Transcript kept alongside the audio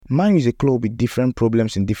Man U is a club with different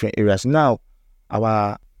problems in different areas. Now,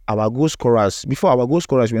 our goal scorers, before our goal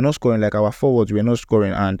scorers were not scoring, like our forwards were not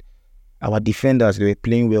scoring, and our defenders, they were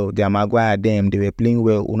playing well. Their Maguire, they were playing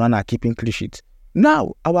well. Onana keeping clean sheets.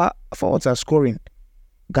 Now, our forwards are scoring.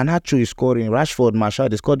 Garnacho is scoring. Rashford, Martial,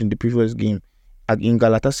 they scored in the previous game. In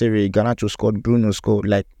Galatasaray, Garnacho scored. Bruno scored.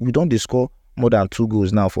 Like, we don't score more than 2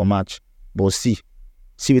 goals now for match. But see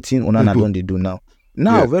what Onana don't they do now.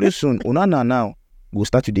 Now, very soon, Onana now go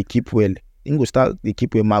start to keep well. He go start to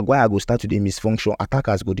keep well. Maguire go start to misfunction.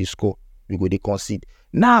 Attackers go to score. We go to concede.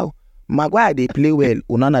 Now, Maguire they play well.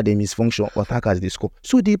 Onana they misfunction. Attackers they score.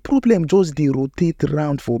 So the problem just they rotate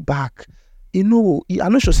round for back. You know,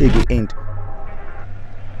 I'm not sure say it will end.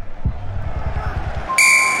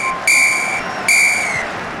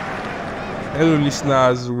 Hello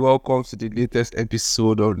listeners, welcome to the latest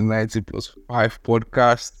episode of the 90+5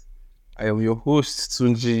 podcast. I am your host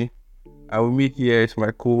Tunji. I will meet here with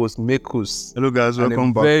my co-host Mekus. Hello guys,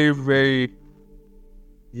 welcome back. And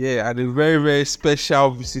a very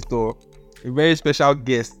special visitor, a very special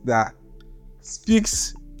guest that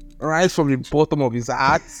speaks right from the bottom of his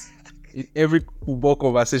heart in every football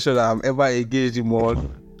conversation that I'm ever engaged in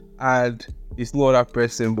on. And it's no other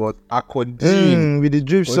person but Akodin. With the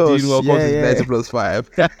drip sauce. Welcome to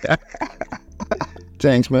 90+5.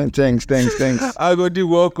 Thanks, man. Thanks. Akodin,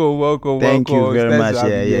 welcome. Thank you very much.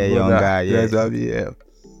 Young guy. Yes, I'll be here.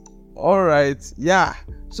 All right. Yeah.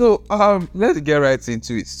 So let's get right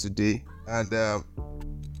into it today. And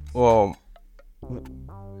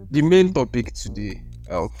the main topic today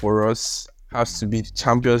for us has to be the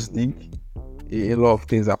Champions League. A lot of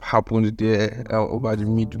things have happened there over the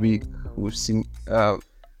midweek. We've seen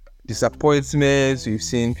disappointments. We've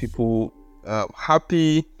seen people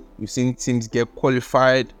happy. We've seen teams get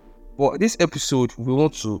qualified. But this episode, we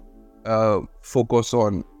want to focus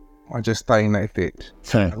on Manchester United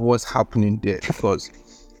and what's happening there. Because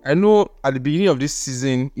I know at the beginning of this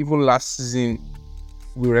season, even last season,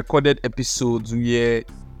 we recorded episodes where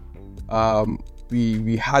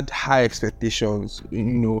we had high expectations,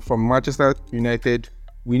 from Manchester United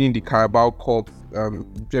winning the Carabao Cup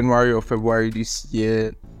January or February this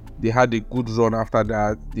year. They had a good run after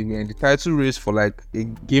that. They were in the title race for like a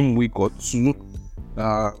game week or two.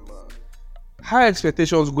 High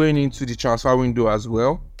expectations going into the transfer window as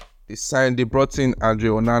well. They brought in Andre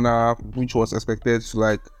Onana, which was expected to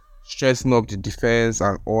like strengthen up the defense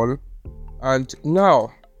and all. And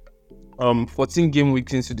now, 14 game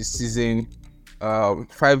weeks into the season,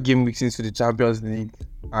 5 game weeks into the Champions League,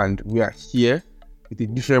 and we are here with a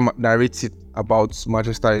different narrative about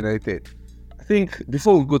Manchester United. I think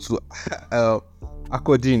before we go to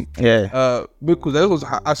Akodin, because I just want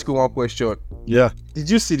to ask you one question. Yeah. Did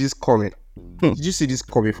you see this coming? Did you see this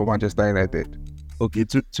coming for Manchester United? Okay,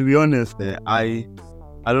 to be honest, I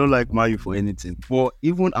don't like Man U for anything, but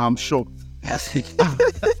even I'm shocked.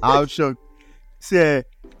 I'm shocked. See,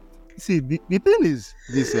 the thing is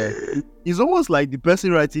this, it's almost like the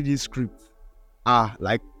person writing this script,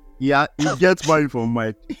 he gets Man U from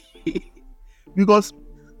mind. Because,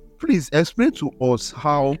 please explain to us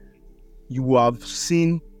how you have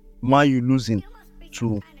seen Man U losing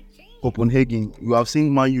to Copenhagen. You have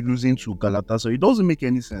seen Man U losing to Galatasaray. It doesn't make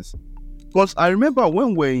any sense. Because I remember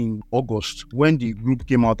when we're in August, when the group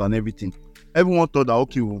came out and everything, everyone thought that,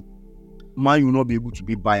 okay, Man U will not be able to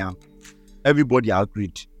beat Bayern. Everybody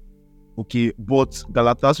agreed. Okay, but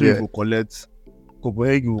Galatasaray will collect,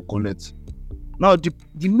 Copenhagen will collect. Now, the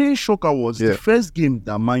main shocker was the first game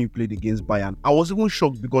that Man U played against Bayern. I was even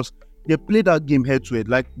shocked because they played that game head-to-head.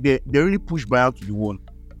 Like, they really pushed Bayern to the wall.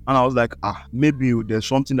 And I was like, maybe there's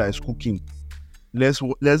something that is cooking. Let's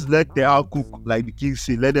let them cook, like the kids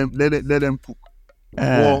say. Let them cook.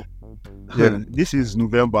 This is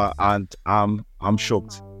November, and I'm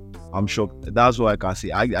shocked. I'm shocked. That's what I can say.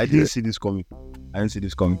 I didn't see this coming.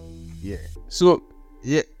 Yeah. So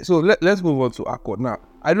let's move on to Akod now.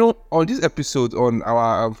 I know on this episode, on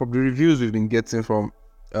our from the reviews we've been getting from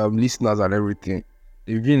listeners and everything,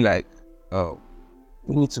 they've been like,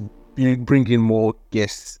 we need to bring in more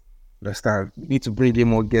guests. Understand? We need to bring in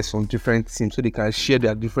more guests from different teams so they can share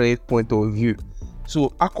their different point of view. So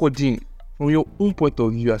Akodin, from your own point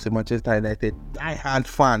of view as a Manchester United die-hard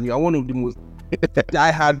fan, you are one of the most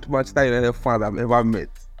die-hard Manchester United fans I've ever met.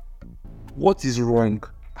 What is wrong?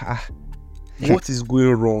 What is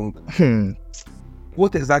going wrong?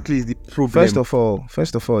 What exactly is the problem? First of all,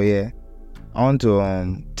 I want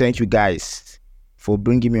to thank you guys for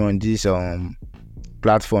bringing me on this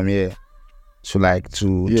platform here. So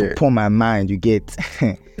to pour my mind, you get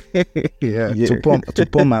to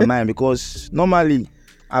pour my mind, because normally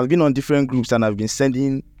I've been on different groups and I've been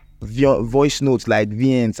sending voice notes like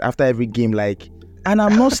VNs after every game, like, and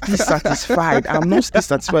I'm not still satisfied.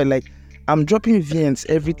 Like, I'm dropping VNs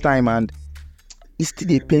every time, and it still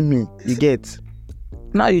they pay me. You get.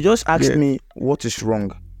 Now you just asked me what is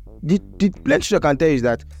wrong. The plenty I can tell you is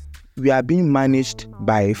that we are being managed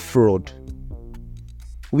by a fraud.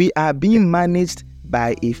 We are being managed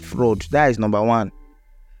by a fraud. That is number one.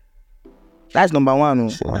 That's number one.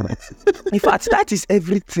 In fact, that is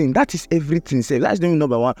everything. That is everything. That's not even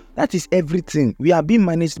number one. That is everything. We are being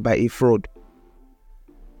managed by a fraud.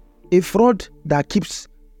 A fraud that keeps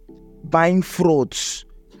buying frauds.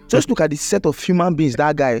 Just look at the set of human beings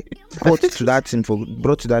that guy brought to that team for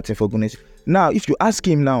goodness. Now, if you ask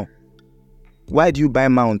him now, why do you buy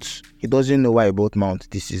mounts? He doesn't know why he bought mount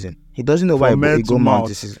this season. He doesn't know why he got mount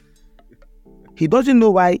this season. He doesn't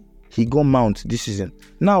know why he got mount this season.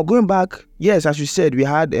 Now, going back, yes, as you said, we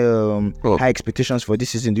had high expectations for this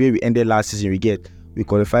season. The way we ended last season, we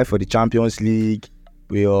qualified for the Champions League.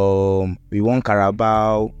 We won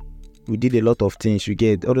Carabao. We did a lot of things. We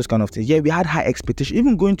get all those kind of things. Yeah, we had high expectations.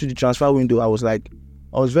 Even going to the transfer window, I was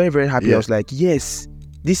very, very happy. Yeah. I was like, yes,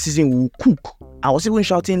 this season we'll cook. I was even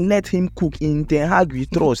shouting, let him cook. In Ten Hag we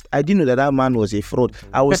trust. I didn't know that man was a fraud.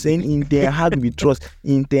 I was saying, in Ten Hag we trust.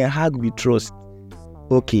 In Ten Hag we trust.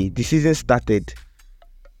 Okay, the season started.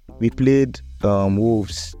 We played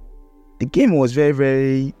Wolves. The game was very,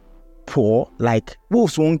 very poor. Like,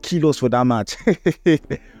 Wolves won't kill us for that match.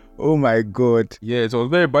 Oh my God. Yeah, it was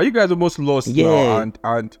very bad. You guys almost lost now,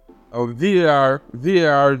 and VAR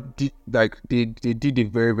did, like, they did it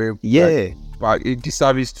very, very bad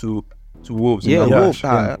disservice to Wolves. Yeah, Wolves.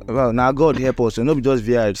 Well, now God help us. So not just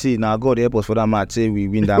VAR. See, now God help us for that match. Say we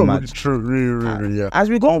win that match. True, really, yeah. As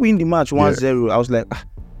we go win the match 1-0, I was like,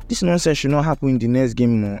 this nonsense should not happen in the next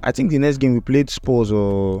game. I think the next game we played Spurs,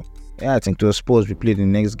 I think it was Spurs we played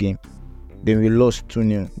in the next game. Then we lost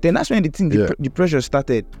 2-0. Then that's when the pressure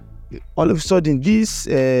started. All of a sudden,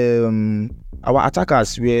 our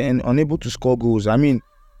attackers were unable to score goals. I mean,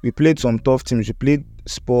 we played some tough teams. We played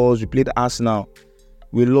Spurs, we played Arsenal.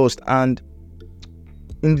 We lost. And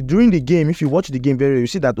during the game, if you watch the game very well, you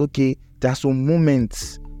see that, okay, there are some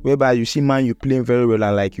moments whereby you see Man U playing very well,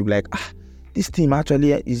 and like, you're like, this team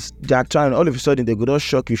actually they're trying. All of a sudden, they could just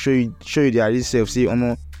shock you, show you their real self, say,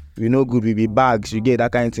 no, we're no good, we be bags, you get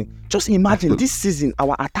that kind of thing. Just imagine this season,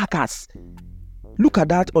 our attackers. Look at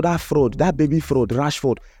that other fraud, that baby fraud,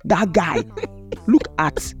 Rashford, that guy. Look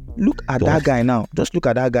at that guy now. Just look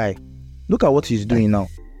at that guy. Look at what he's doing now.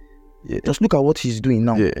 Yeah. Just look at what he's doing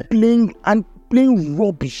now. Yeah. Playing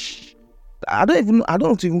rubbish. I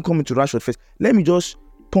don't even come into Rashford first. Let me just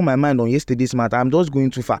put my mind on yesterday's matter. I'm just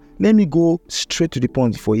going too far. Let me go straight to the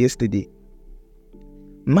point for yesterday.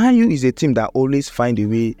 Man U is a team that always find a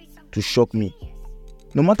way to shock me.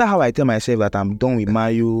 No matter how I tell myself that I'm done with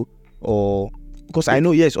Man U, or because I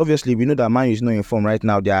know, yes, obviously we know that Man U is not in form right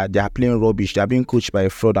now. They are playing rubbish. They are being coached by a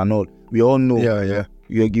fraud and all. We all know. Yeah.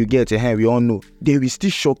 You get a hand. We all know. They will still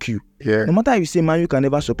shock you. Yeah. No matter how you say Man U can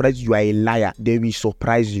never surprise you, you are a liar. They will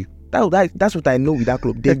surprise you. That's what I know with that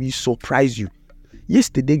club. They will surprise you.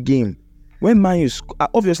 Yesterday game, when Man U,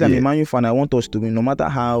 obviously I'm a Man U fan. I want us to win. No matter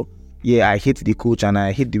how, I hate the coach and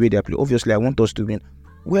I hate the way they play. Obviously I want us to win.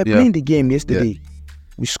 We're playing the game yesterday. Yeah.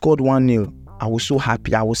 We scored 1-0. I was so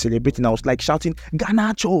happy. I was celebrating. I was like shouting,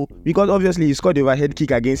 Garnacho. Because obviously he scored the overhead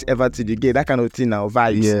kick against Everton. You get that kind of thing now,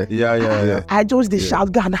 vibes. Yeah. I just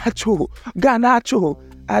shout, Garnacho.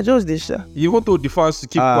 I just shout. You want the fans to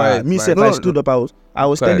keep quiet? Me said I stood up. I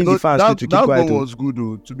was telling the fans to keep quiet. That was good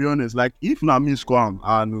though, to be honest. Like, if not me score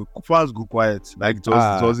and fans go quiet, like it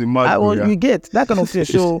was a mad. You get that kind of thing.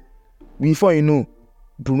 So before you know,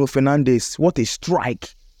 Bruno Fernandes, what a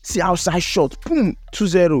strike. See outside shot, boom,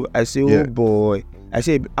 2-0. I say, oh boy. I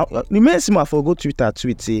say, remember I forgot Twitter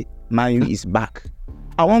tweet say, Man U is back.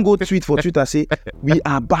 I won't go tweet for Twitter say, we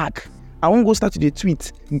are back. I won't go start to the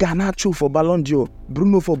tweet, Garnacho for Ballon d'Or,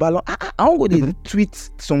 Bruno for Ballon. I won't go to tweet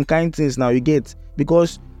some kind things now, you get.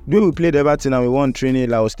 Because when we played Everton and we won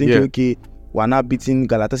 3-0, I was thinking, okay, we're not beating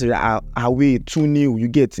Galatasaray away 2-0, you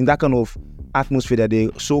get, in that kind of atmosphere that they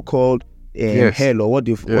so-called hell or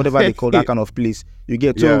whatever they call that kind of place. You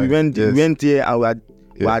get. So we went here and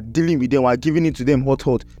we are dealing with them, we are giving it to them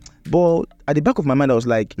hot. But at the back of my mind I was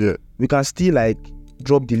like, we can still like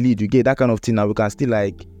drop the lead, you get, that kind of thing. Now we can still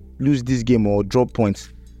like lose this game or drop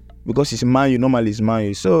points because it's Man U, normally it's Man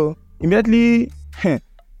U. So immediately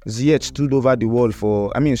Ziyech stood over the wall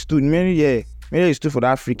for Mary stood for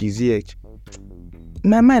that freaky Ziyech. In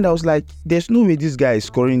my mind, I was like, there's no way this guy is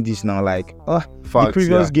scoring this now. Like, the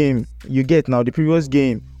previous game, you get now, the previous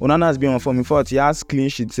game, Onana has been on form. In fact, he has clean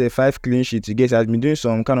sheets, 5 clean sheets. He has been doing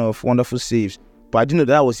some kind of wonderful saves. But I didn't know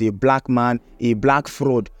that was a black man, a black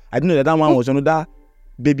fraud. I didn't know that one was another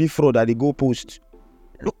baby fraud at the goalpost.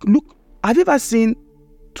 Look. Have you ever seen,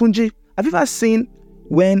 Tunji, have you ever seen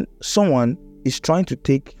when someone is trying to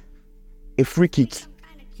take a free kick?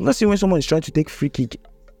 You ever seen when someone is trying to take free kick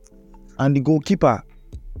and the goalkeeper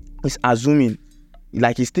is assuming,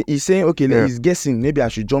 like he's saying, okay, he's guessing, maybe I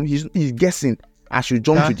should jump. He's guessing, I should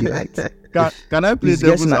jump to the right. Can I play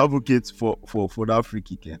devil's advocate for that free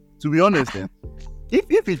kick? To be honest,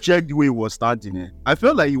 if he checked the way he was starting, I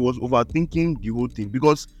felt like he was overthinking the whole thing,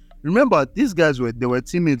 because remember, these guys were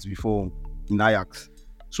teammates before in Ajax.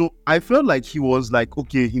 So I felt like he was like,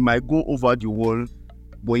 okay, he might go over the wall,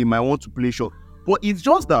 but he might want to play short. But it's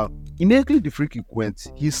just that immediately the free kick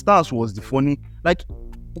went, his stance was the funny. Like,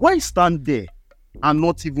 why stand there and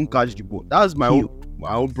not even catch the ball? That's my own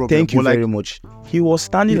problem. Thank you very much. He was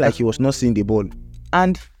standing like he was not seeing the ball.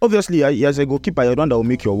 And obviously, as a goalkeeper, you're the one that will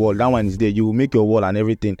make your wall. That one is there. You will make your wall and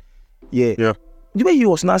everything. Yeah. The way he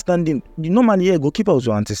was not standing, normally, goalkeepers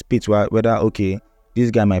will anticipate whether, okay,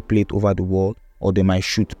 this guy might play it over the wall or they might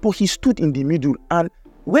shoot. But he stood in the middle, and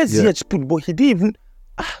where's Ziyech put? But he didn't even.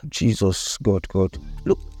 Jesus, God.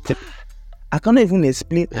 Look, I cannot even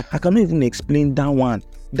explain that one.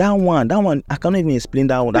 I cannot even explain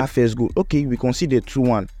that one. That first goal. Okay, we conceded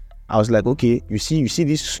 2-1. I was like, okay, you see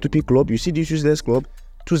this stupid club, you see this useless club,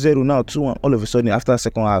 2-0 now, 2-1. All of a sudden, after the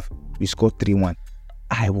second half, we scored 3-1.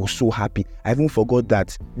 I was so happy. I even forgot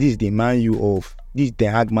that this is the Den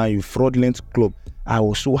Haag Man U fraudulent club. I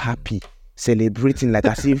was so happy, celebrating like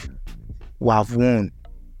as if we have won.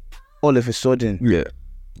 All of a sudden,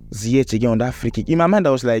 Ziyech again on that free kick. In my mind,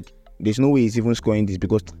 I was like, there's no way he's even scoring this,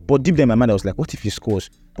 but deep down in my mind, I was like, what if he scores?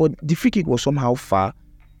 But the free kick was somehow far.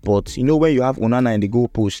 But when you have Onana in the goal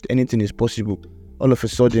post, anything is possible. All of a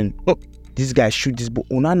sudden, this guy shoot this ball.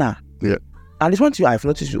 Onana. Yeah. And there's one thing I've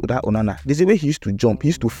noticed with that Onana. There's a way he used to jump. He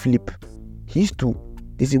used to flip.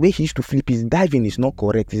 There's a way he used to flip. His diving is not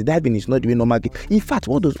correct. His diving is not the way normal. In fact,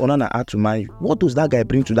 what does Onana add to Man U? What does that guy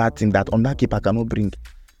bring to that team that on that keeper cannot bring?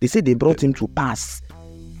 They say they brought him to pass.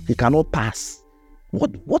 He cannot pass.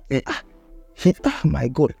 What? Oh my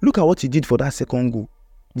God. Look at what he did for that second goal.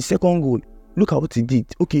 The second goal. Look at what he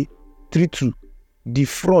did. Okay, 3-2. The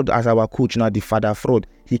fraud as our coach now, the father fraud,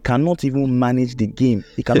 he cannot even manage the game.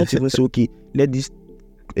 He cannot even say, okay, let these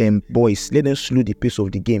boys, let them slow the pace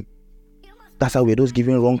of the game. That's how we're just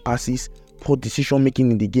giving wrong passes, poor decision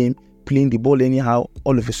making in the game, playing the ball anyhow.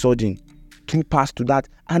 All of a sudden, 2 passes to that.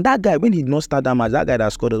 And that guy, when he did not start that match, that guy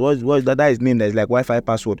that scored us, what is that his name that is like Wi-Fi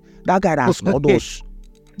password? That guy that scored us.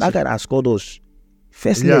 That guy that scored us.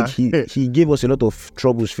 First leg, he gave us a lot of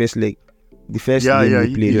troubles first leg. The first game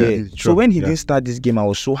we played. So when he didn't start this game, I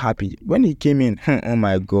was so happy. When he came in, oh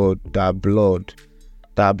my God, that blood.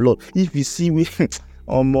 If you see, this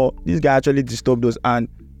guy actually disturbed us. And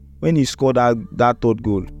when he scored that third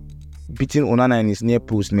goal, beating Onana in his near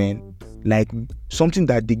post, man, like something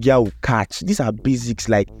that the guy will catch. These are basics,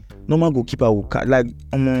 like normal goalkeeper will catch. Like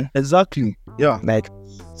exactly, yeah. Like,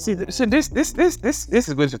 see, so this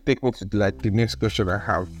is going to take me to like the next question I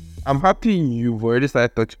have. I'm happy you've already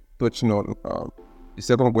started touching on the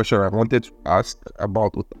second question I wanted to ask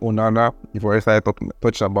about Onana. You've already started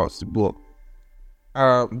touching about Sibor.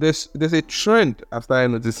 There's a trend I started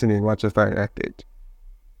noticing in Manchester United.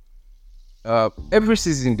 Every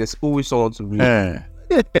season there's always someone to blame.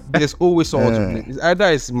 There's always someone to blame. It's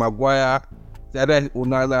either it's Maguire, it's either it's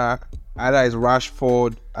Onana, either it's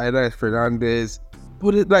Rashford, either it's Fernandes.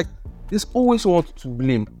 But it's like there's always someone to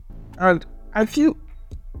blame, and I feel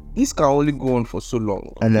this can only go on for so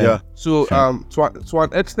long. So to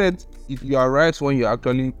an extent, you are right when you're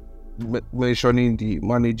actually mentioning the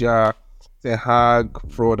manager, Ten Hag,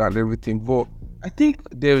 fraud and everything. But I think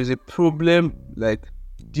there is a problem like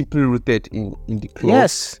deeply rooted in the club.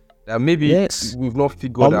 Yes. That maybe we've not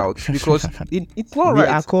figured out, because it's not right.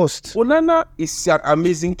 At cost. Onana is an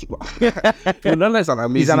amazing keeper. Onana is an amazing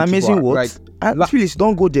keeper. He's an amazing keeper. what? Like, please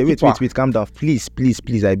don't go there. Wait, calm down. Please,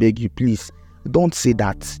 I beg you, please. Don't say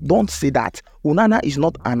that. Onana is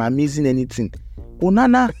not an amazing anything.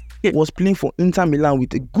 Onana was playing for Inter Milan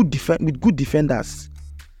with good defenders.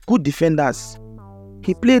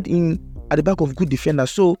 He played at the back of good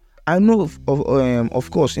defenders. So I know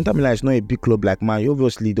of course Inter Milan is not a big club like Man U.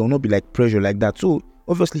 Obviously there will not be like pressure like that. So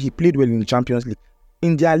obviously he played well in the Champions League.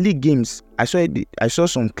 In their league games, I saw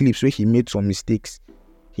some clips where he made some mistakes.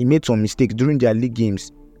 During their league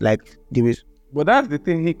games. Like there was. But that's the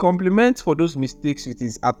thing. He compliments for those mistakes with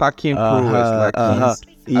his attacking prowess.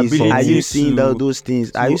 Are you seeing those things?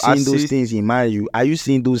 Are you seeing those things in Man U? Are you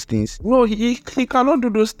seeing those things? No, he cannot do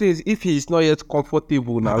those things if he's not yet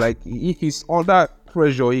comfortable now. Like if he's under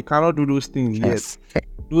pressure. He cannot do those things Yes. yet.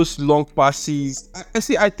 Those long passes.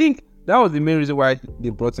 I think that was the main reason why they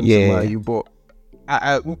brought him to Man U. But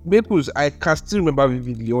Maples, I can still remember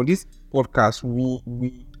vividly on this podcast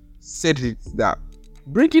we said it that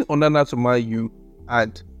bringing Onana to Man U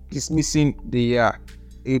and dismissing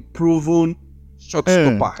a proven shot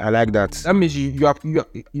stopper. I like that. That means you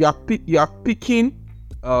are picking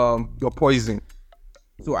your poison.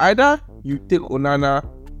 So either you take Onana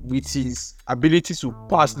with his ability to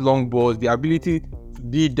pass long balls, the ability to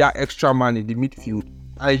be that extra man in the midfield,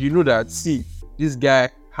 and you know that this guy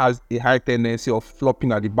has a high tendency of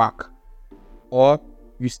flopping at the back, or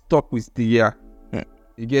you stuck with the year.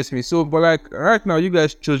 You get me? So, but like right now, you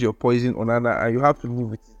guys chose your poison Onana, and you have to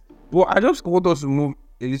move it. But I just want us to move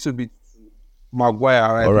a little bit to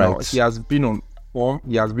Maguire now. He has been on form.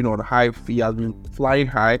 He has been on high. He has been flying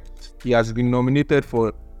high. He has been nominated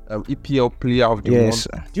for EPL Player of the Month.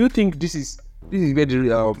 Do you think this is where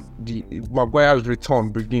the Maguire's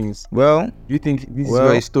return begins? Well, do you think this is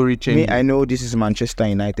where his story changes? Me, I know this is Manchester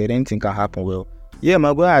United. Anything can happen. Well, yeah,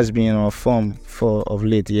 Maguire has been on form of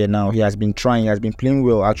late. Yeah, now he has been trying. He has been playing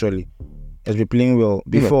well. Actually, he has been playing well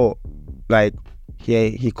before. Like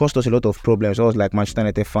he caused us a lot of problems. I was like Manchester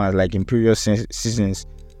United fans, like in previous seasons.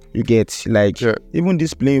 You get even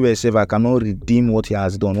this playing well, Seva cannot redeem what he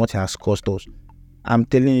has done, what he has cost us. I'm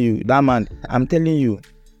telling you, that man. I'm telling you,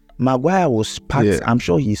 Maguire was part. I'm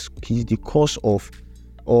sure he's the cause of,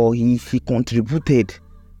 or he contributed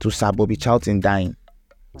to Sir Bobby Charlton dying.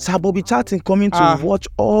 Sir Bobby Charlton coming to watch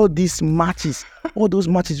all these matches, all those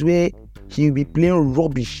matches where he'll be playing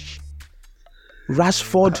rubbish.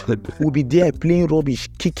 Rashford will be there playing rubbish,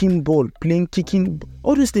 kicking ball,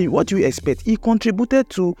 all these things. What do you expect? He contributed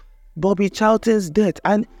to Bobby Charlton's death,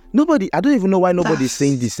 and I don't even know why nobody's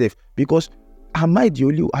saying this, because am I the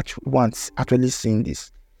only one actually saying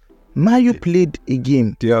this? Mayu played a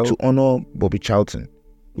game to honor Bobby Charlton.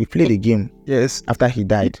 We played a game after he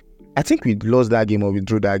died. I think we lost that game or we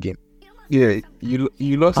drew that game. Yeah,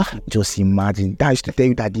 you lost. Just imagine. That is to tell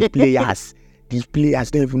you that the players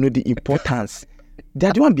don't even know the importance. They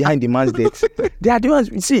are the one behind the man's death. They are the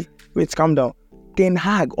ones. See, wait, calm down. Ten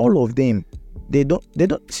Hag, all of them. They don't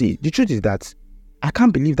see. The truth is that I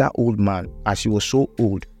can't believe that old man, as he was so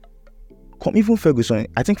old. Even Ferguson.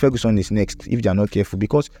 I think Ferguson is next if they are not careful,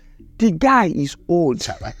 because the guy is old.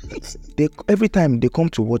 Every time they come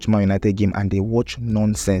to watch Man United game and they watch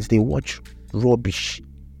nonsense, they watch rubbish,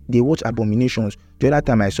 they watch abominations. The other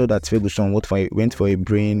time I saw that Ferguson went for a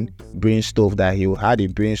brain stuff, that he had a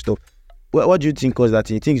brain stuff. What do you think caused that?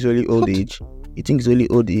 You think it's only old age? You think it's only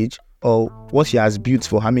old age? Or what he has built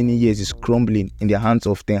for how many years is crumbling in the hands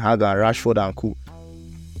of Ten Hag and Rashford and co?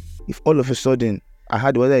 If all of a sudden, I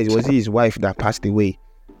heard was it his wife that passed away,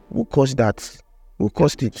 who caused that? Who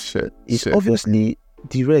caused it? It's obviously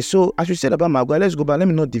the rest. So as you said about Maguire, let's go back. Let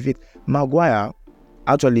me not deviate. Maguire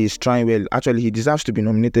actually is trying well. Actually, he deserves to be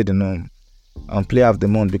nominated in Player of the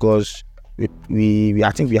Month, because we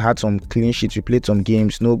I think we had some clean sheets. We played some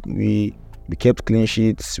games. We kept clean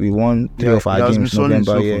sheets. We won 3 of our games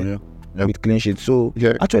November with clean sheets. So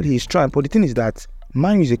actually he's trying. But the thing is that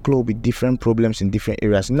Man U is a club with different problems in different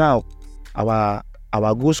areas. Now our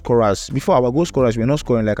goal scorers, before our goal scorers were not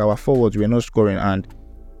scoring, like our forwards were not scoring, and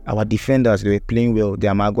our defenders, they were playing well. They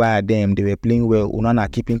are Maguire, they were playing well.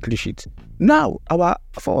 Onana keeping clean sheets. Now our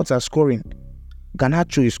forwards are scoring.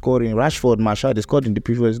 Garnacho is scoring. Rashford, Martial, they scored in the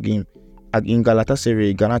previous game. In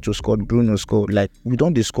Galatasaray, Garnacho scored, Bruno scored. Like, we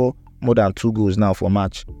don't score more than 2 goals now for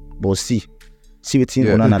match. But see what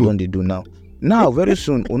Onana don't they do now. Now, very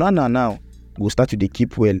soon, Onana now will start to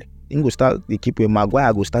keep well. He go start to keep well.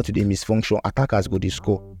 Maguire go start to misfunction. Attackers go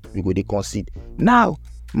score. We go concede. Now,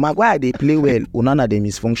 Maguire they play well. Onana they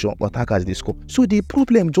misfunction. Attackers they score. So the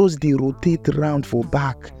problem just they rotate round for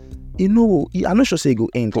back. I'm not sure say it go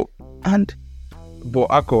end. But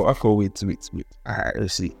Akko, wait.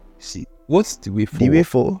 See. What's the way forward? The way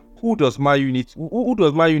for who does Man U need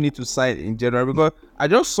to sign in general? Because I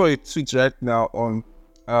just saw a tweet right now on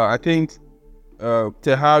I think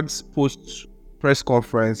Ten Hag's post press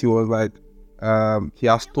conference. He was like he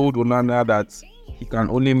has told Onana that he can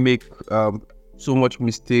only make so much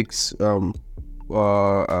mistakes as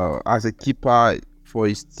a keeper for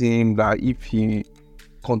his team, that if he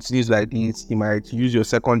continues like this, he might use your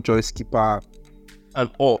second choice keeper and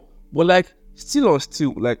all. But like still,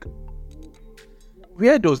 like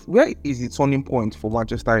where is the turning point for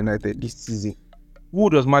Manchester United this season? Who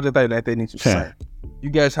does Manchester United need to sign? You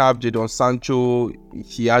guys have Jadon Sancho.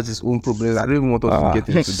 He has his own problems. I don't even want us to get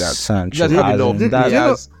into that. Sancho, you guys have a lot of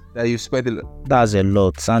players that you spent a lot. That's a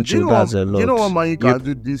lot. Sancho, that's a lot. You know what Man U can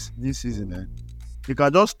do this season? they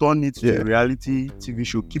can just turn it to a reality TV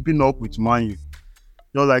show, keeping up with Man U.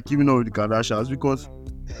 Just like keeping up with the Kardashians, because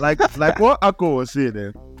like what Akko was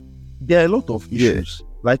saying, there are a lot of issues.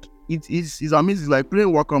 Like it's amazing. It's like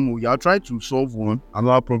playing whack-a-mole. You are trying to solve one,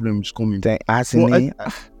 another problem is coming. But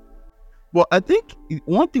I think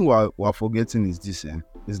one thing we're forgetting is this,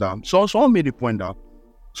 is that someone made a point that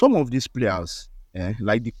some of these players,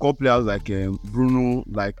 like the core players like Bruno,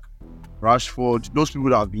 like Rashford, those people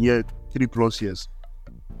that have been here 3+ years,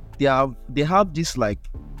 they have this like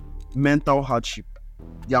mental hardship.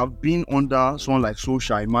 They have been under someone like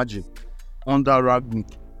Solskjaer, imagine, under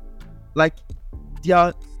Ragnick. Like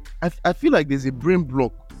I feel like there's a brain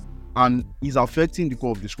block and it's affecting the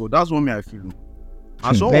core of the squad. That's what I feel.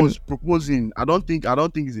 And someone was proposing, I don't think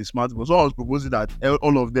it's a smart, but someone was proposing that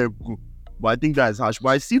all of them go. But I think that is harsh. But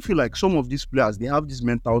I still feel like some of these players, they have this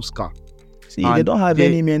mental scar. See, they don't have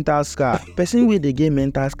any mental scar. Person where they get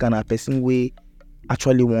mental scar na person where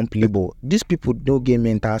actually won't play ball. These people don't get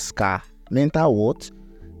mental scar. Mental what?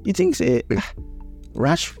 You think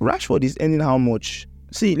Rashford is earning how much?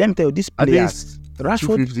 See, let me tell you, this players,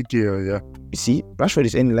 Rashford, 250k, yeah. You see, Rashford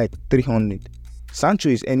is earning like 300. Sancho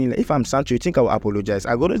is earning like, if I'm Sancho, you think I will apologize?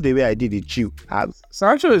 I got the way I did it, chill.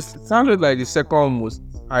 Sancho is like the second most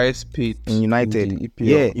highest paid in United. In the EPL.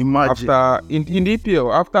 Yeah, imagine. After in the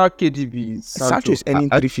EPL, after KDB, Sancho is earning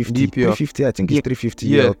 350. 350, I think it's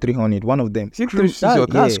 350 or 300. One of them.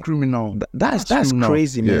 That's criminal. That's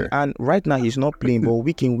crazy, man. And right now he's not playing, but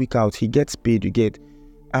week in, week out, he gets paid. You get,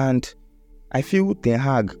 and I feel Ten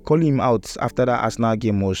Hag calling him out after that Arsenal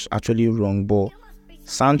game was actually wrong, but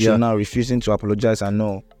Sancho now refusing to apologize, and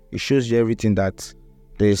no, it shows you everything that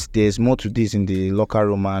there's more to this in the locker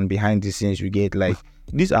room and behind the scenes. You get, like,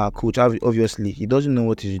 this our coach, obviously he doesn't know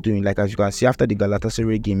what he's doing. Like, as you can see after the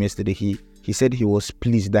Galatasaray game yesterday, he said he was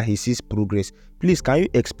pleased that he sees progress. Please, can you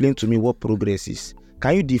explain to me what progress is?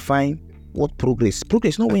 Can you define what progress?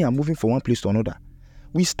 Progress is not when you're moving from one place to another.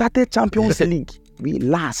 We started Champions League, we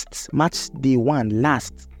last match day 1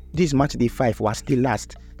 last. This match day 5 was still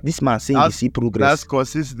last. This man saying he see progress. That's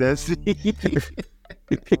consistency.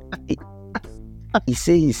 He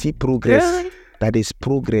say he see progress. That is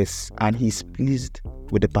progress, and he's pleased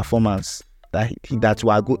with the performance. That's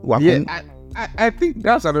why I think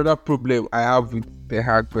that's another problem I have with Ten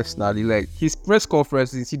Hag personally. Like, his press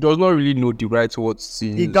conferences, he does not really know the right words to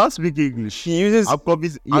use. He does speak English. He uses. He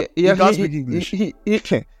does speak English. He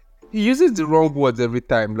uses the wrong words every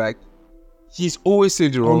time. Like, he's always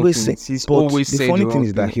saying the wrong things. He's always saying the wrong things. The funny thing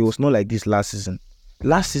is that he was not like this last season.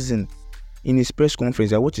 Last season, in his press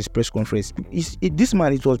conference, I watched his press conference. This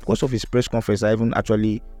man, it was because of his press conference I even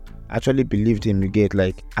actually believed him. You get,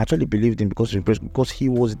 like, actually believed him because of his press, because he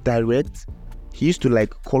was direct. He used to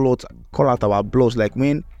like call out our blows. Like,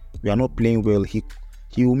 when we are not playing well, he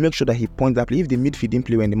will make sure that he points that play. If the midfield didn't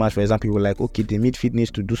play well in the match, for example, he will like, okay, the midfield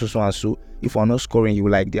needs to do so and so. If we're not scoring, he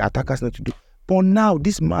will like, the attackers need to do. But now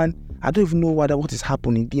this man, I don't even know what is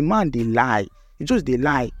happening. The man, they lie. It's just they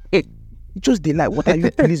lie. What are you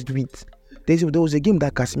pleased with? There was a game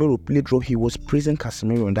that Casemiro played drop. He was praising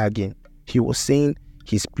Casemiro in that game. He was saying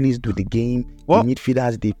he's pleased with the game. What? The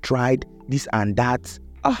midfielders, they tried this and that.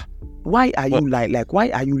 Why are you lying? Like, why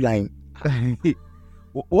are you lying?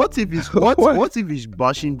 What if he's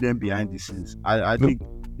bashing them behind the scenes? I think,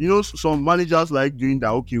 some managers like doing that,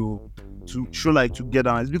 okay, to show like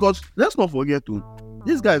togetherness, because let's not forget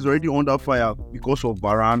this guy is already under fire because of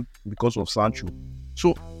Varane, because of Sancho.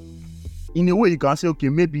 So in a way you can say, okay,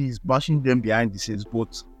 maybe he's bashing them behind the scenes,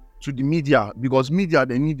 but to the media, because media,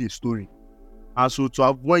 they need a story. And so to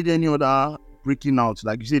avoid any other breaking out,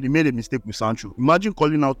 like you said, they made a mistake with Sancho. Imagine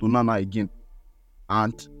calling out Onana again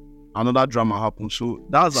and another drama happens. So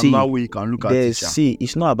that's another way you can look at it. See,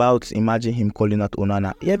 it's not about imagine him calling out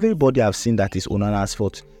Onana. Everybody have seen that it's Onana's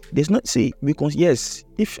fault. There's not, because yes,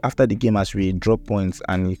 if after the game as we drop points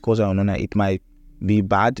and he calls out Onana, it might be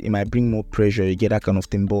bad. It might bring more pressure. You get that kind of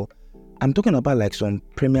thing. But I'm talking about like some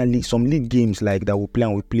Premier League, some league games like that we play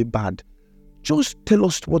and we play bad. Just tell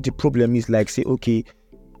us what the problem is. Like, say, okay,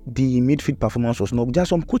 the midfield performance was not. There are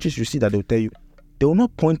some coaches you see that they'll tell you, they will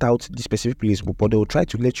not point out the specific players, but they will try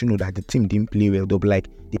to let you know that the team didn't play well. They'll be like,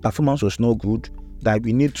 the performance was not good, that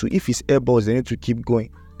we need to, if it's air balls, they need to keep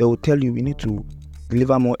going. They will tell you, we need to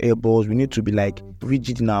deliver more air balls, we need to be like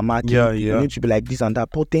rigid in our marking, we need to be like this and that.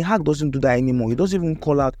 But Ten Hag doesn't do that anymore. He doesn't even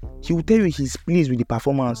call out. He will tell you he's pleased with the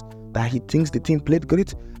performance, that he thinks the team played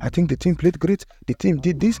great. I think the team played great. The team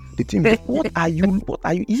did this. The team did. What are you?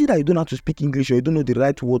 Is it that you don't know how to speak English or you don't know the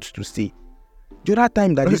right words to say? The other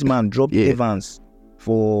time that this man dropped Varane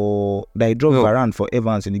for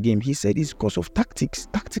Evans in the game, he said it's because of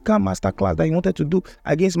tactical masterclass that he wanted to do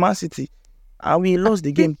against Man City. And we lost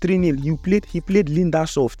the game 3-0. He played Linda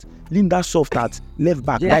Soft at left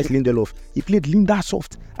back. That is Lindelof. He played Linda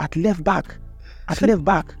Soft at left back.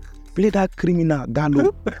 Played that criminal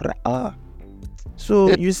Gallo.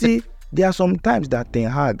 So you see, there are some times that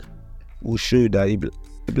Ten Hag will show you that he be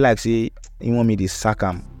like, say, he want me to sack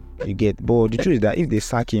him. You get, but the truth is that if they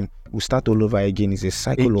sack him, we'll start all over again. It's a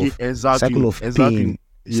cycle of pain.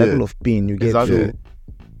 Cycle of pain. You get. Exactly. So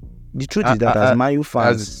the truth is that as Man U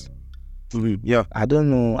fans, I don't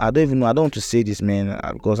know. I don't even know. I don't want to say this, man,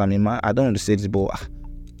 because I don't want to say this, but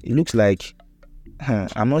it looks like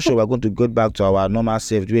I'm not sure we're going to go back to our normal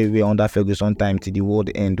self the way we were under Ferguson time till the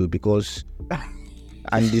world end, though, because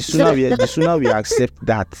and the sooner we accept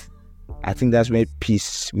that, I think that's when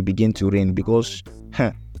peace will begin to reign, because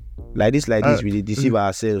like this we deceive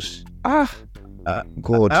ourselves.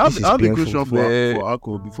 God, I this is have a painful. question for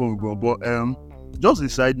Akko before we go, but just a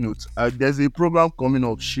side note, there's a program coming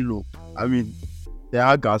up, Shiloh. I mean, the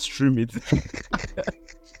Hag can stream it.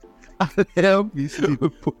 Help me sleep.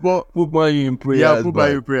 But Put Man U in prayers. yeah, put by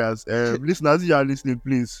your prayers. Listeners, if you are listening,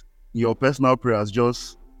 please, your personal prayers,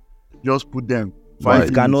 just put them. But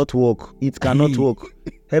it cannot work. It cannot work.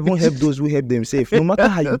 Heaven help those who help themselves. No matter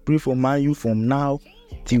how you pray for Man U from now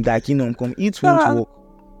till that kingdom come, it won't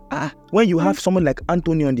work. When you have someone like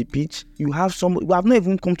Anthony on the pitch, you have someone. We have not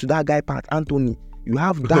even come to that guy part. Anthony, you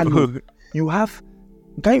have Dalo, you have.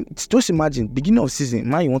 Guy, just imagine beginning of season,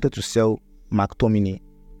 Man U wanted to sell McTominay,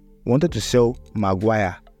 wanted to sell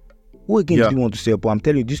Maguire. Who again did you want to sell? But I'm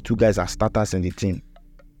telling you, these two guys are starters in the team.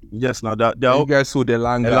 Yes, now that they are. You guys sold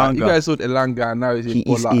Elanga. You guys sold Elanga, and now He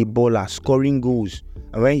is a baller, scoring goals.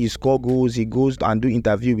 And when he scores goals, he goes and do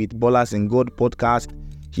interview with Ballers and God podcast.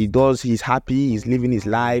 He's happy, he's living his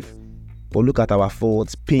life. But look at our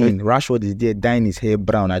forwards, pain. Rashford is there, dyeing his hair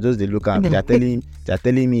brown. I just they look at him. They're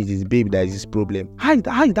telling me it's his babe that is his problem. How is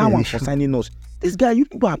that one for signing us? This guy, you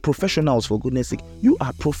people are professionals, for goodness sake. You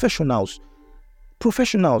are professionals.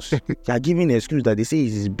 They are giving an excuse that they say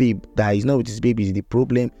it's his babe, that he's not with his baby, is the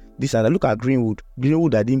problem. This and that. Look at Greenwood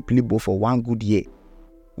that didn't play ball for 1 good year.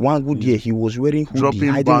 1 good year, he was wearing hoodie,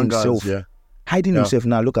 hiding himself.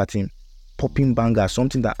 Now look at him, popping bangers,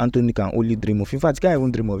 something that Anthony can only dream of. In fact, he can't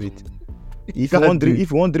even dream of it. If you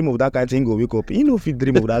want dream of that kind of thing, go wake up. You know if you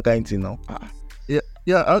dream of that kind of thing now.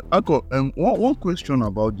 Akko, one question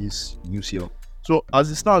about this UCL. So as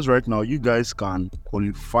it stands right now, you guys can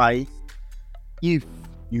qualify if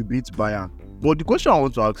you beat Bayern. But the question I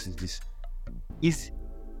want to ask is this: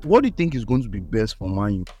 what do you think is going to be best for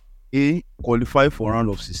Man U? A, qualify for round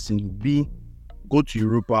of 16. B, go to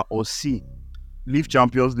Europa. Or C, leave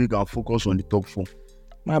Champions League and focus on the top 4.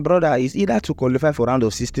 My brother, is either to qualify for round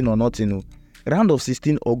of 16 or not, round of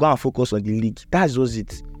 16 or go and focus on the league. That's just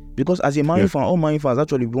it. Because as a Man U fan, all Man U fans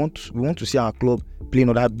actually we want to see our club playing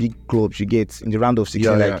other big clubs. You get in the round of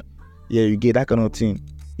 16, you get that kind of thing.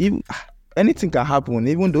 If anything can happen,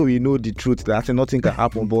 even though we know the truth that nothing can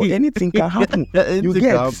happen, but anything can happen.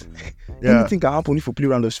 Anything can happen if you play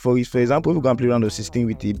round of 4. For example, if you can play round of 16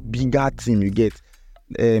 with a bigger team, you get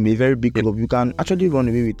a very big club, you can actually run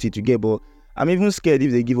away with it. You get, but I'm even scared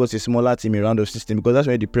if they give us a smaller team in round of 16, because that's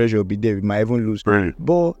where the pressure will be there. We might even lose. Right.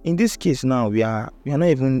 But in this case now, we are not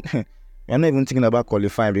even thinking about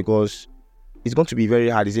qualifying, because it's going to be very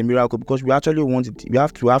hard. It's a miracle, because we actually want it. We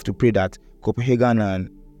have to pray that Copenhagen and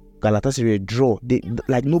Galatasaray draw.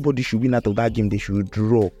 Like nobody should win out of that game. They should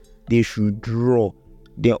draw.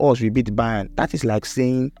 Then us we beat Bayern. That is like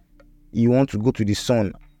saying you want to go to the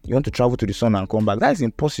sun. You want to travel to the sun and come back. That is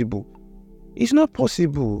impossible. It's not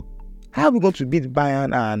possible. How are we going to beat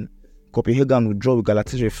Bayern and Copenhagen will draw with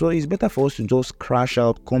Galatasaray? So it's better for us to just crash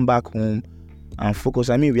out, come back home, and focus.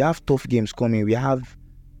 I mean, we have tough games coming. We have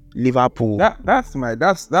Liverpool. That's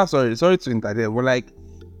sorry to interrupt. But like,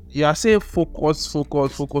 you are saying focus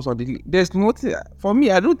on the league. There's nothing for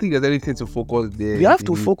me. I don't think there's anything to focus there. We have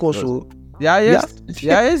to focus. So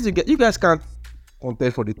you guys can't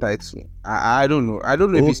contest for the title. I don't know.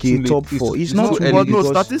 If it's too late. Top 4. It's not too early, because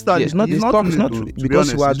statistically, it's not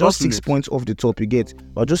because we are just 6 points off the top. You get,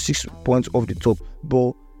 we're just 6 points off the top.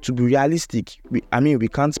 But to be realistic, we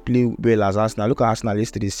can't play well as Arsenal. Look at Arsenal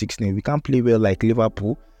yesterday, 16. We can't play well like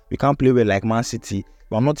Liverpool. We can't play well like Man City.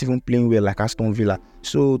 We're not even playing well like Aston Villa.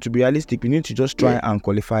 So to be realistic, we need to just try and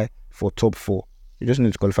qualify for top 4. You just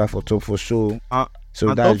need to qualify for top 4. So that's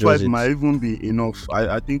top 5 it. might even be enough.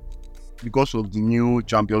 I think because of the new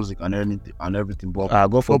Champions League and everything. But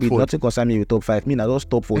God forbid, nothing concern me with top 5. Me, I just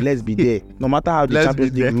top 4. Let's be there. No matter how the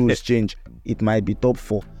Champions League rules change, it might be top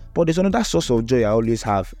 4. But there's another source of joy I always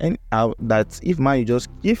have, and that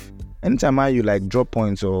if anytime you like drop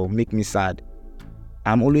points or make me sad,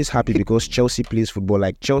 I'm always happy because Chelsea plays football.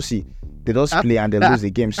 Like Chelsea, They just play and they lose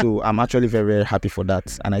the game. So I'm actually very, very happy for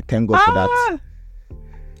that. And I thank God for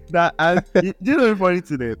that. You know, funny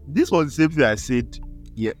today. This was the same thing I said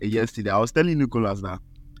yesterday. I was telling Nicholas that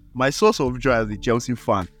my source of joy as a Chelsea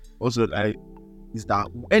fan also is that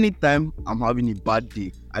anytime I'm having a bad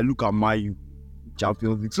day, I look at my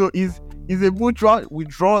Champions League. So it's a mutual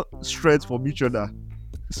withdrawal strength from each other.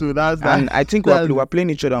 So that's that. And I think we're playing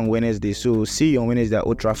each other on Wednesday. So see you on Wednesday at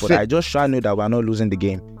Old Trafford. I just try to know that we're not losing the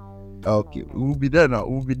game. Okay, we'll be there now.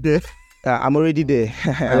 We'll be there. I'm already there.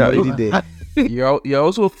 I'm already there. You're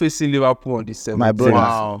also facing Liverpool on the 7th. My brother,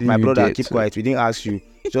 Wow. my brother, keep quiet. We didn't ask you.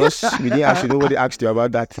 We didn't ask you. Nobody asked you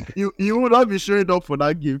about that. You will not be showing up for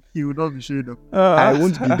that game. He will not be showing up. I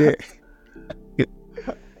won't be there.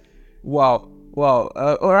 Wow.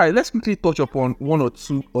 All right, let's quickly touch upon one or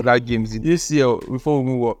two other games in this year before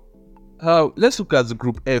we move on. Let's look at the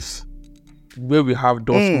Group F, where we have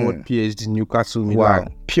Dortmund, PSG, Newcastle, Milan. Wow,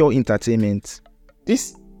 pure entertainment.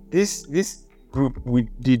 This group, we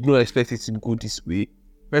did not expect it to go this way.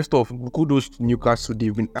 First off, kudos to Newcastle.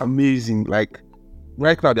 They've been amazing. Like,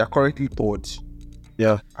 right now, they are currently third.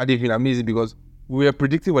 Yeah. And they've been amazing because we were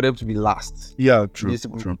predicting for them to be last. Yeah, true. This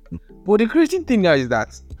group. But the crazy thing now is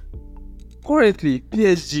that currently,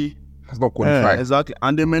 PSG has not qualified. Exactly.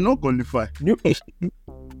 And they may not qualify.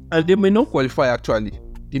 And they may not qualify, actually.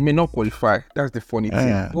 They may not qualify. That's the funny thing.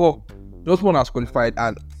 Yeah. Well, Dortmund has qualified.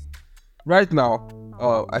 And right now,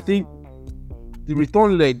 I think the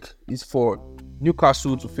return leg is for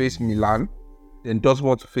Newcastle to face Milan, then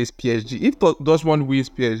Dortmund to face PSG. If Dortmund wins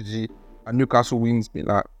PSG and Newcastle wins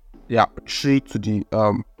Milan, they are straight to the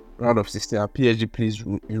round of 16 and PSG plays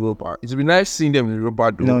Europa. It's been nice seeing them in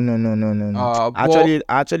Europa though. No. I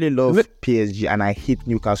actually love PSG and I hate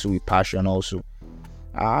Newcastle with passion also.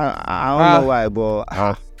 I don't know why,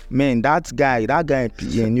 but man, that guy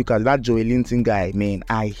in Newcastle, that Joey Linton guy, man,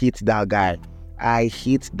 I hate that guy. I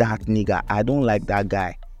hate that nigga. I don't like that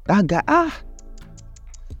guy. That guy,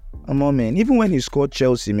 come on, man. Even when he scored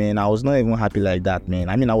Chelsea, man, I was not even happy like that, man.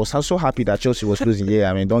 I mean, I was so happy that Chelsea was losing. Yeah,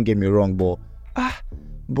 I mean, don't get me wrong, but I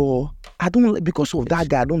don't like, because of that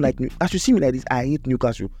guy. I don't like. As you see me like this, I hate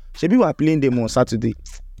Newcastle. So people are playing them on Saturday.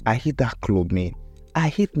 I hate that club, man. I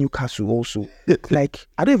hate Newcastle also. Like,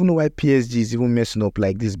 I don't even know why PSG is even messing up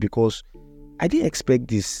like this because I didn't expect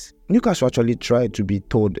this. Newcastle actually tried to be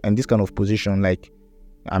third in this kind of position. Like,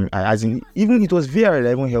 as in, even it was VAR that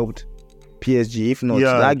even helped PSG. If not,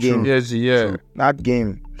 that game. PSG, That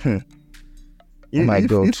game. Oh my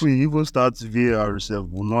God. If we even start VAR ourselves,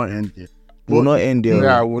 we'll not end there. Will not end there.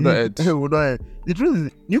 Yeah, will not end. Will not end. The truth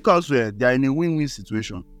is, Newcastle, they are in a win-win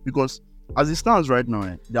situation because as it stands right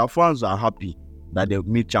now, their fans are happy that they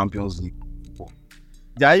made Champions League.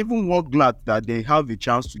 They are even more glad that they have a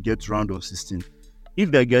chance to get to round of 16.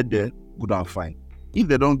 If they get there, good and fine. If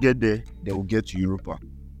they don't get there, they will get to Europa.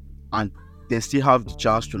 And they still have the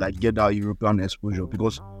chance to like get that European exposure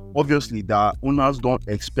because obviously the owners don't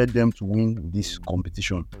expect them to win this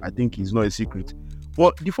competition. I think it's not a secret.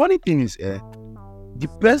 But the funny thing is, the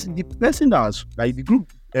person that has, like the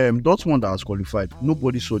group, Dortmund that has qualified,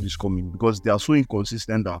 nobody saw this coming because they are so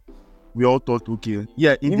inconsistent that we all thought, okay,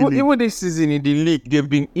 yeah, even this season in the league, they've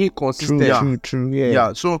been inconsistent. True,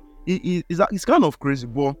 yeah. So it's kind of crazy,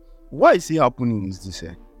 but why is it happening is this?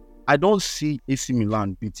 I don't see AC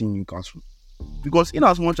Milan beating Newcastle because in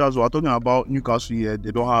as much as we're talking about Newcastle here,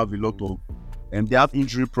 they don't have a lot of, they have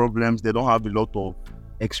injury problems, they don't have a lot of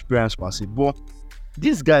experience per se, but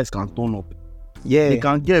these guys can turn up. Yeah, they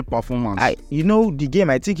can get a performance. The game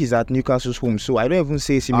I think is at Newcastle's home, so I don't even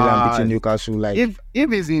say AC Milan beating Newcastle. Like if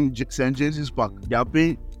it's in St. James's Park, they are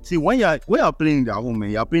playing. See, when you're playing in their home, man,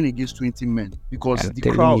 you're playing against 20 men because the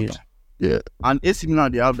crowd. Yeah, and AC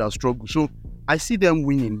Milan, they have that struggle. So I see them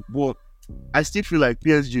winning, but I still feel like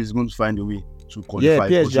PSG is going to find a way to qualify.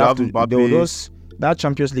 Yeah, PSG have to. That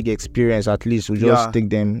Champions League experience at least will just take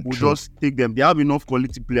them. They have enough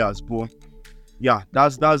quality players, but yeah,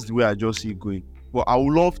 that's the way I just see it going. But I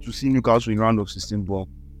would love to see Newcastle in round of 16, but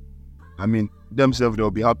I mean, themselves,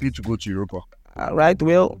 they'll be happy to go to Europa. All right,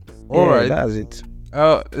 well, all right, that's it.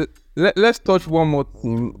 Let's touch one more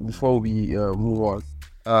thing before we move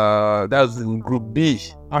on. That's in Group B.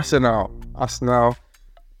 Arsenal,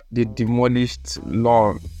 they demolished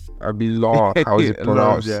Lyon. How is it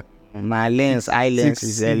pronounced? My lens, Islands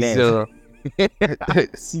is a lens.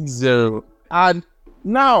 6-0. And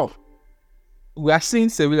now we are seeing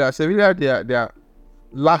Sevilla. They are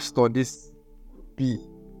last on this B.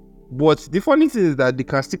 But the funny thing is that they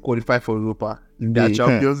can still qualify for Europa. Their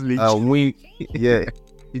Champions League.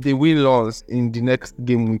 If they win Lens in the next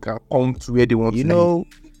game, we can come to where they want to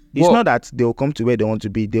be. It's But- not that they'll come to where they want to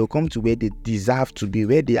be. They'll come to where they deserve to be,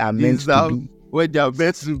 where they are meant to be. Where they are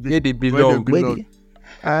meant to be. Where they Where belong. they Where belong. they-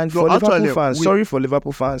 and No, for Liverpool actually, fans, we- sorry for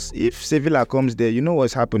Liverpool fans, if Sevilla comes there, you know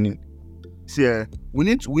what's happening. See, we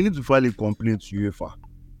need to file a complaint to UEFA.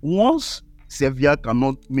 Once Sevilla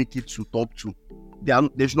cannot make it to top 2,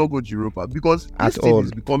 they should not go to Europa because At this team all.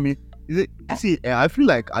 is becoming. See, I feel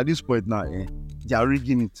like at this point now, they are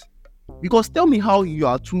rigging it. Because tell me how you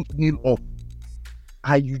are 2-0 up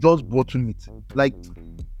and you just bottom it. Like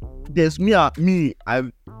there's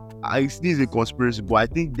I see it's a conspiracy, but I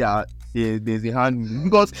think there's a hand in it.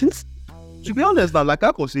 Because to be honest now, like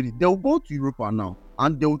I said, they'll go to Europa now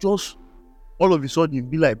and they'll just all of a sudden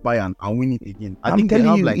be like Bayern and win it again. I I'm think they telling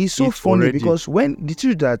have you, like it's so 8 funny already. because when the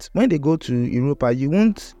truth that when they go to Europa, you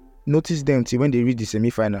won't notice them till when they reach the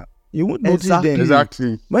semi-final. You won't notice them.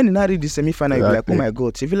 Exactly. When they now reach the semi-final, you'll be like, oh Exactly. my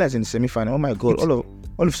god, Sevilla is in the semi-final. Oh my god, all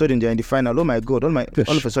of a sudden they're in the final. Oh my god, all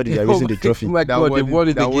of a sudden they're raising the trophy. Oh my god, they won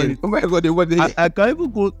it again. Oh my god, they won it again. I can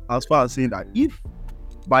even go as far as saying that if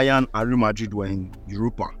Bayern and Real Madrid were in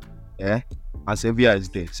Europa, and Sevilla is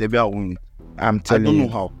there, Sevilla will win it. I'm I telling don't you. know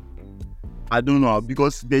how. I don't know how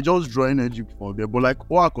because they just draw energy for them. But like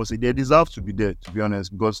what I can say, they deserve to be there, to be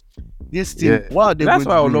honest. Because this team, what are they That's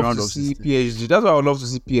why I going would to do in love round to of see 16? PSG. That's why I would love to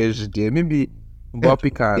see PSG there. Maybe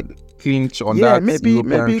Mbappe can clinch on Yeah, that maybe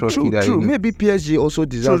European trophy that he true. needs. Maybe PSG also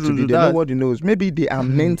deserve True, to be true, there. that- Nobody knows. Maybe they are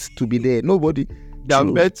meant to be there. Nobody. They are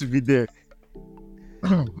True. meant to be there. I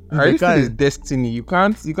They think it's can't- destiny. You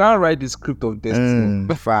can't write the script of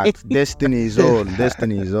destiny. Fact. Destiny is all.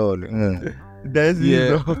 Destiny is all. There's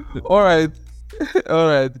Yeah. All right. All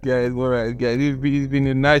right, guys. It's been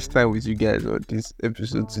a nice time with you guys on this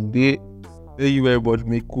episode today. Thank you very much,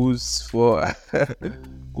 Mikus, for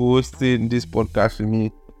hosting this podcast with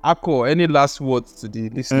me. Ako, any last words to the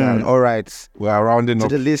listeners? All right. We are rounding To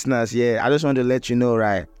up. the listeners, I just want to let you know,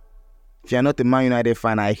 right? If you're not a Man United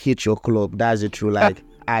fan, I hate your club. That's the truth. Like,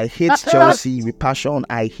 I hate Chelsea with passion.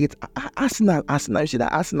 I hate Arsenal. You see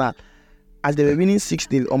that Arsenal, as they were winning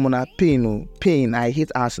 6-0, I'm on a pain. I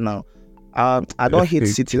hate Arsenal. I don't hate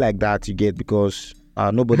City like that, you get, because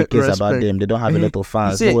nobody cares about Respect. them. They don't have a lot of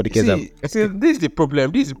fans. See, Nobody cares about see, this is the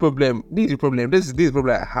problem. This is the problem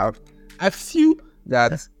I have. I feel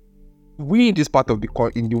that we in this part of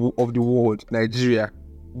the world, Nigeria,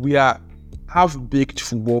 we are half-baked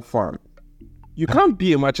football fan. You can't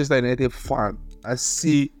be a Manchester United fan and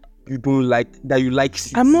say you don't like that. You like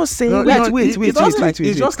City. I'm not saying. No, Wait. It's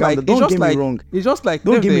just like Don't get me wrong. It's just like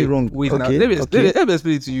Don't get me wrong. Wait, now, Okay, let me okay.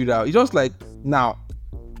 explain it to you now. It's just like now.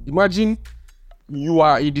 Imagine you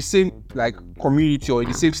are in the same like community or in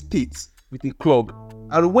the same state with a club,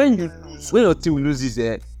 and when your team loses,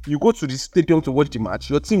 you go to the stadium to watch the match.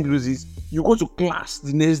 Your team loses, you go to class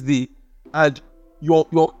the next day, and your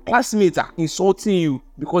classmates are insulting you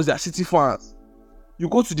because they are City fans. You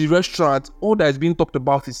go to the restaurant, all that is being talked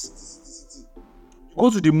about is City. You go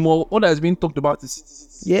to the mall, all that is being talked about is City.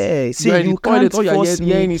 Yeah, see, You are in you the toilet, can't all you are force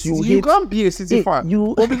hearing me is to City. You hate. can't be a City Hey, fan.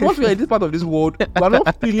 you- But because we are in this part of this world, we are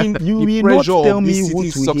not feeling You the will not pressure tell of me this who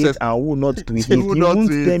city's to hate success. and who not to hate. Who You not won't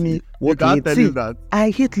to tell hate. me You what to can't hate. tell See, him that. I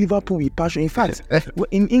hate Liverpool with passion. In fact,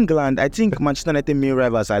 in England, I think Manchester United main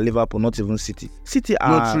rivals are Liverpool, not even City. City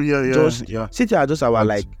are true, yeah, just yeah. City are just our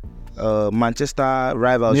like Manchester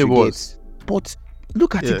rivals. You Neighbours. get. But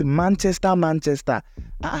look at it, Manchester.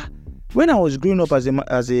 When I was growing up as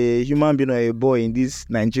a human being or a boy in this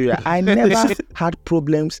Nigeria, I never had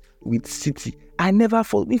problems with City. I never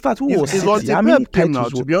fought. In fact, who was It's City? on How the many Pep team now,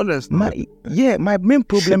 titles? to be honest. now. My main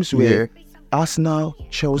problems were Yeah. Arsenal,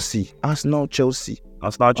 Chelsea. Arsenal, All of a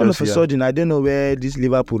Chelsea, yeah. sudden, I don't know where this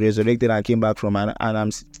Liverpool resurrected and came back from, and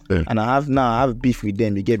Yeah. I have beef with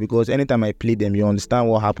them. You get, because anytime I play them, you understand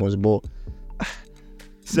what happens. But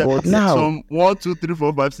But now- some 1, 2, 3,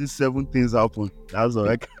 4, 5, 6, 7 things happen. That's all.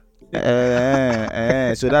 Like,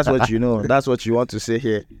 so that's what you know. That's what you want to say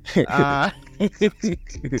here.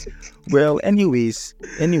 Well, anyways,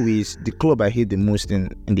 the club I hate the most in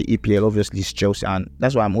the EPL obviously is Chelsea, and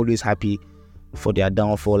that's why I'm always happy for their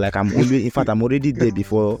downfall. Like I'm already there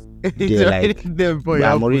before they're like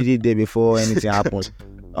I'm already there before anything happens.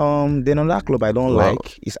 Then another club I don't Wow.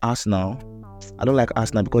 like is Arsenal. I don't like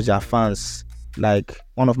Arsenal because their fans, like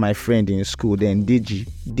one of my friend in school, then Deji,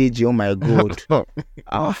 oh my god.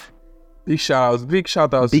 Big shout out to Big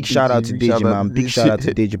shout out to Deji, man. Big shout out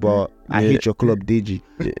to Deji, but I hate your club, Deji.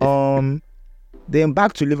 Then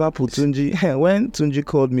back to Liverpool, Tunji. When Tunji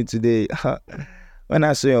called me today, when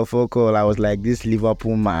I saw your phone call, I was like, this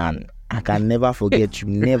Liverpool man, I can never forget you,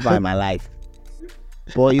 never in my life.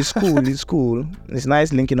 But it's cool. It's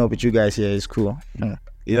nice linking up with you guys here. It's cool.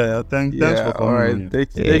 Thanks for coming. All right. on.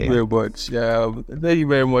 Thank you very much. Yeah, thank you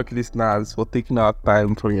very much, listeners, for taking out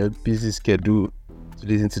time from your busy schedule to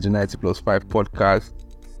listen to the 90 plus 5 podcast.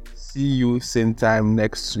 See you same time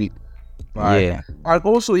next week. Bye. Yeah. And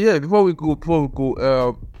also, before we go,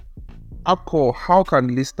 Akko, how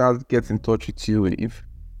can listeners get in touch with you if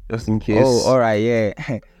just in case? Oh, all right,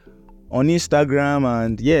 yeah. On Instagram,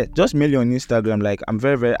 and just mail you on Instagram. Like, I'm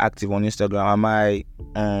very, very active on Instagram, and my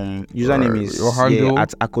username is your handle?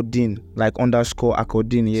 at Akodin, like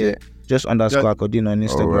 _Akodin, just _Akodin on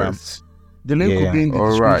Instagram. Right. The link will be in the All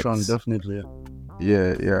description, right. definitely.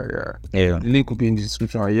 Yeah. Yeah. The link will be in the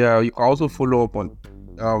description. Yeah, you can also follow up on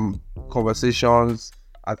conversations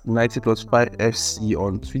at 90 plus 5 FC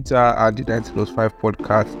on Twitter and the 90 plus 5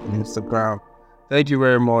 podcast on Instagram. Thank you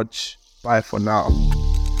very much. Bye for now.